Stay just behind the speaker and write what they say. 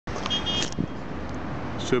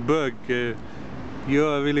So Borge, you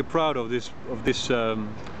are really proud of this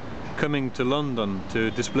coming to London to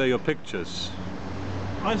display your pictures.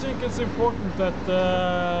 I think it's important that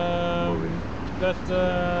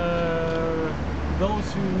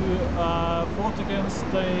those who fought against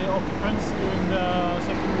the occupants during the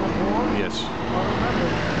Second World War Yes. are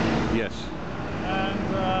remembered. Yes.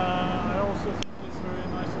 And I also think it's very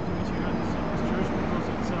nice to meet you at the Simon's Church because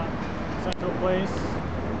it's a central place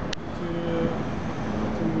to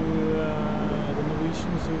the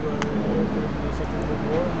Norwegians who were here during the Second World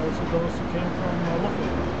War, and also those who came from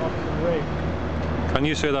Lofot Raid. Can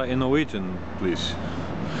you say that in Norwegian, please?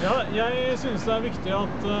 Ja, jeg synes det viktig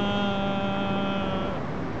at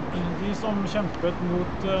de som kjempet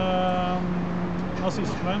mot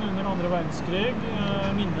nazismen under andre verdenskrig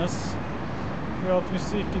minnes. For at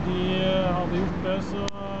hvis ikke de hadde gjort det, så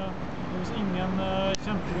hvis ingen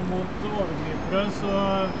kjemper imot overgripere,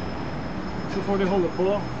 så får de holde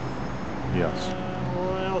på. Yes. Og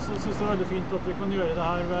jeg også synes det veldig fint at vi kan gjøre det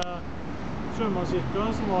her ved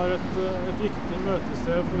Sjømannskirka, som var et viktig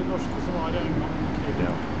møtested for de norske som var i England i krigen.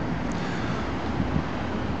 Yeah.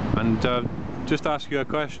 And just ask you a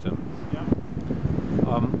question. Yeah.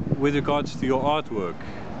 With regards to your artwork,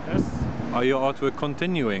 Yes. are your artwork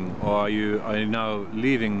continuing, or are you now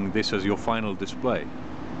leaving this as your final display?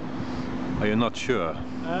 Are you not sure?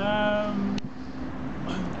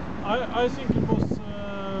 I think it was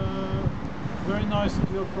very nice to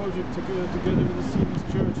do a project together with the Simon's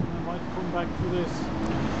Church, and I might come back to this.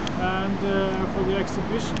 And for the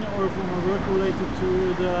exhibition, or for my work related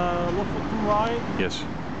to the Lofot Raid, Yes.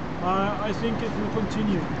 I think it will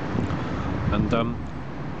continue. And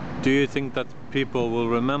do you think that people will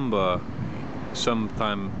remember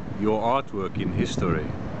sometime your artwork in history?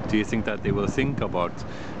 Do you think that they will think about,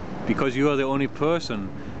 because you are the only person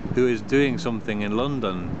who is doing something in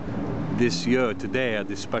London this year, today, at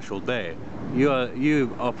this special day, you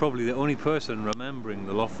are probably the only person remembering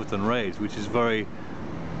the Lofot Raid, which is a very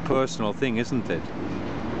personal thing, isn't it?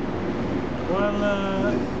 Well,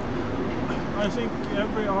 I think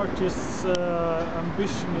every artist's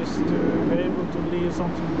ambition is to be able to leave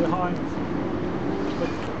something behind. But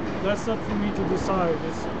that's not for me to decide,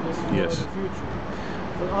 it's for Yes. the future,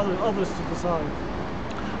 for others to decide.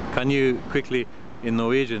 Can you quickly, in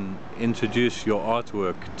Norwegian, introduce your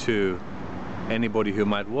artwork to anybody who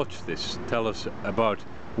might watch this? Tell us about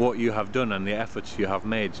what you have done and the efforts you have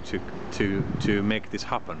made to make this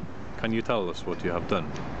happen. Can you tell us what you have done?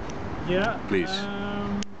 Yeah, Please.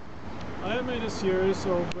 I have made a series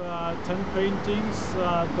of 10 paintings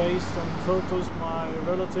based on photos my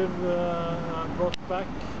relative brought back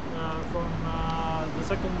from the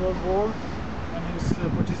Second World War and his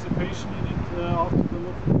participation in it after the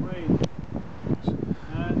Lofot Raid.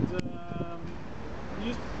 And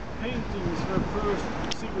these paintings were first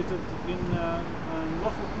exhibited in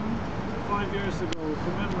Lofoten 5 years ago,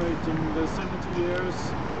 commemorating the 70 years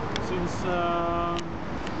since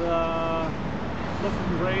the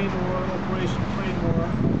Lofot Raid, or Operation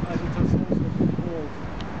Framework, as it has also been called.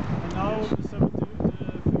 And now the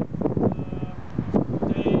 75th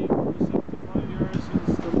day, or the 75 years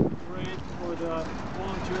since the Lofot Raid, or the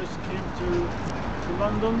volunteers came to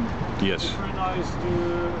London. Yes. It's very nice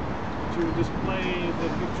to display the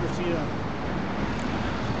pictures here.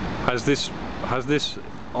 Has this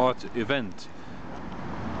art event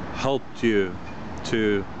helped you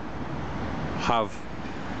to have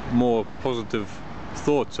more positive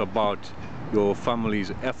thoughts about your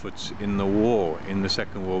family's efforts in the war, in the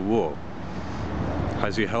Second World War?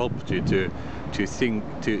 Has it helped you to think,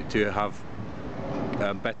 to have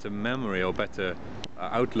a better memory or better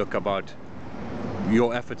outlook about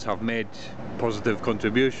your efforts have made positive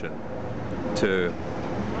contribution to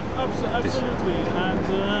Absolutely, and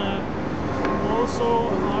also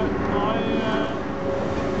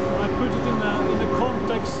I put it in the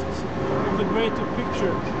context of the greater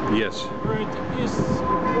picture. Yes. Where it is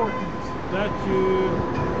important that you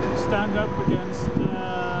stand up against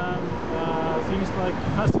things like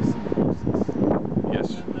fascism, for instance, Yes.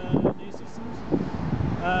 and Nazism,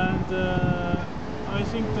 and I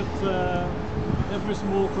think that every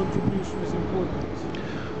small contribution is important.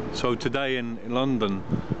 So today in London,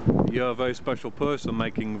 you're a very special person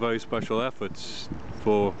making very special efforts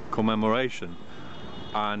for commemoration.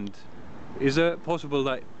 And is it possible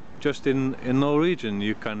that just in Norwegian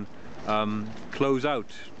you can close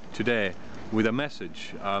out today with a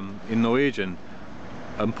message in Norwegian,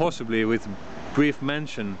 and possibly with brief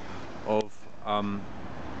mention of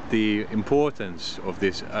the importance of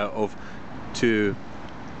this, to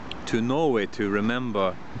Norway, to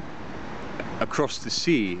remember across the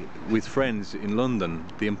sea with friends in London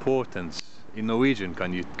the importance in Norwegian.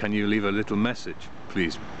 Can you leave a little message,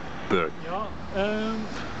 please, Borge? Ja,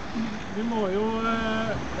 vi må jo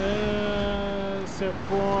se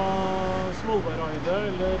på Svolvaerraidet,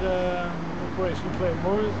 eller Operation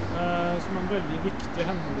Claymore, som en veldig viktig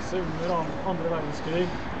hendelse under andre verdenskrig.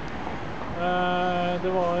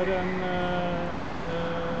 Det var en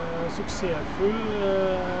suksessfull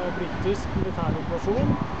britisk militæroperasjon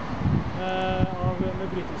med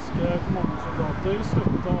britiske kommandosoldater,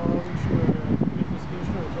 støttet av britiske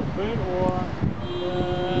ingeniørtropper og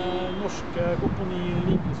norske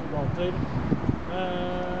kompani-linjesoldater.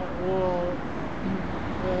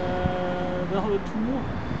 Det hadde to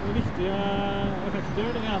viktige effekter.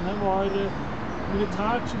 Det ene var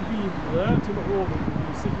militært bidde til å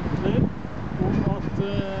overbevise Hitler om at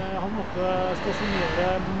han måtte stasjonere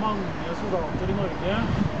mange soldater i Norge,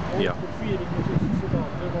 og 400 000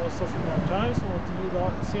 soldater var stasjonert her, sånn at de da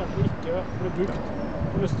senere ikke ble brukt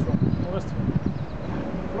på Østfronten og Vestfronten.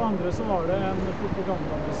 For det andre så var det en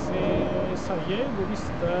propagandamessig seier. De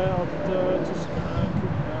visste at tyskerne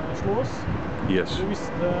kunne slås. Yes. De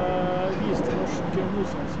viste norsk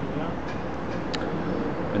motstandsvilje.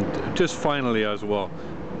 And just finally as well,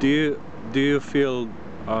 do you feel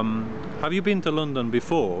have you been to London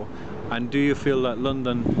before, and do you feel that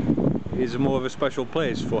London is more of a special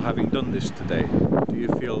place for having done this today? Do you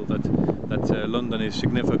feel that London is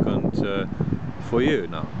significant for you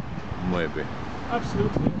now, maybe?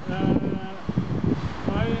 Absolutely.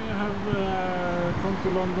 I have come to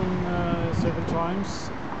London several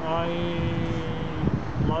times. I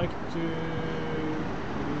like to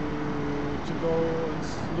go and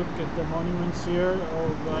look at the monuments here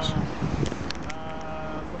of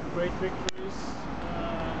from great victories,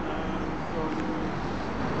 from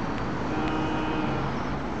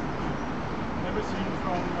everything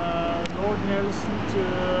from Lord Nelson to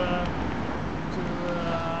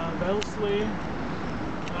Wellesley,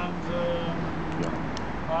 and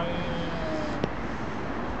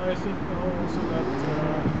I think also that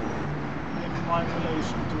in my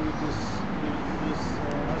relation to this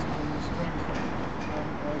has been strengthened, and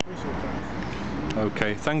I appreciate that.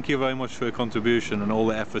 Okay, thank you very much for your contribution and all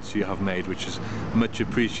the efforts you have made, which is much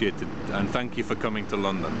appreciated, and thank you for coming to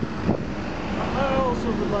London. I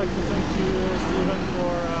also would like to thank you, Steven,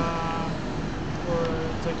 for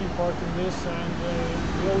taking part in this, and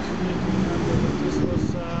we also need to remember that this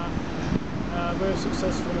was a very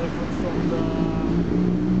successful effort from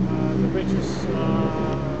the British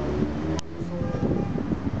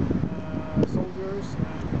soldiers,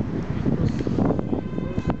 and it was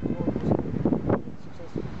first and foremost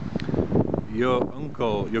successful. Your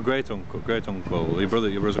uncle, your great uncle, your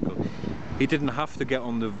brother's uncle, he didn't have to get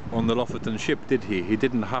on the Lofoten ship, did he? He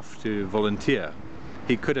didn't have to volunteer.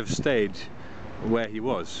 He could have stayed where he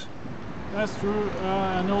was. That's true,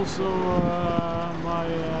 and also my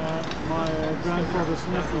grandfather's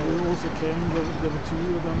nephew also came. There were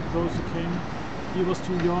two of them, those who came. He was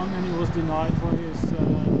too young, and he was denied by his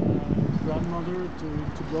grandmother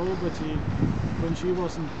to go, but when she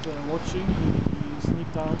wasn't watching, he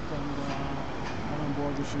sneaked out and went on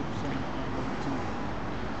board the ships and went to.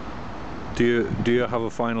 Do you have a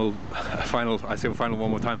final I say final one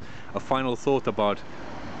more time, a final thought about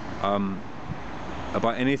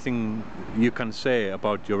anything you can say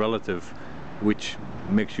about your relative which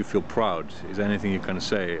makes you feel proud? Is there anything you can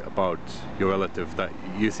say about your relative that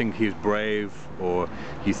you think he's brave, or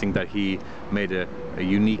you think that he made a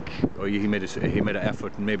unique, or he made an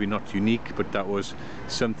effort, maybe not unique, but that was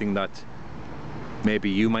something that maybe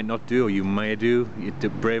you might not do or you may do? The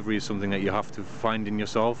bravery is something that you have to find in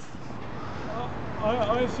yourself.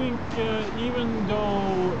 I think even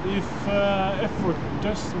though if effort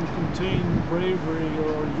doesn't contain bravery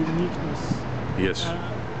or uniqueness, yes,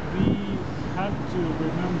 we have to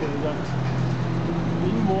remember that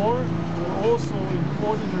in war, or also in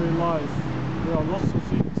ordinary life, there are lots of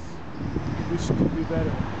things which could be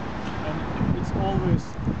better, and it's always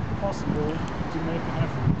possible to make an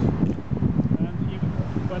effort.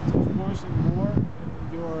 But of course, in war,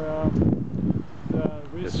 the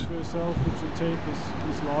risk for yourself which you take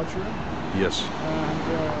is larger. Yes. And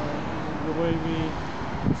the way we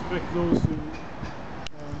expect those who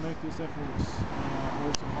make these efforts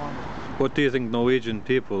also harder. What do you think Norwegian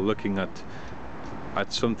people looking at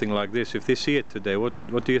something like this, if they see it today, what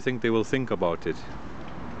do you think they will think about it?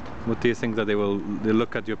 What do you think that they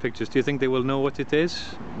look at your pictures? Do you think they will know what it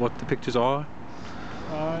is, what the pictures are?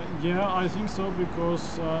 Yeah, I think so,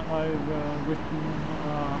 because I've written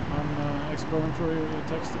an explanatory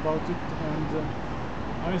text about it, and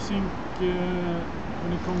I think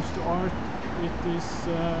when it comes to art, it is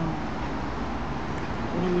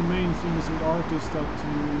one of the main things with art is that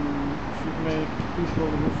you should make people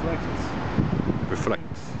reflect.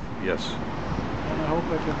 Reflect, yes. And I hope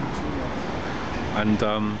I can achieve that. And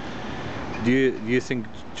do you think,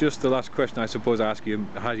 just the last question I suppose I ask you,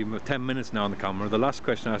 I had you 10 minutes now on the camera, the last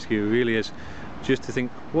question I ask you really is just to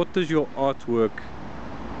think, what does your artwork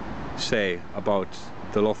say about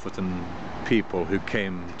the Lofoten people who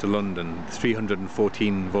came to London,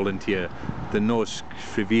 314 volunteer, the Norsk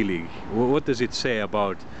frivillige? What does it say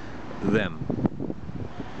about them?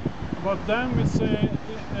 About them, it's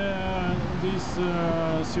this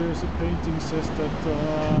series of paintings says that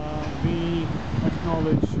we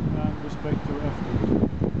acknowledge and respect your effort.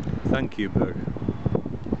 Thank you, Borge.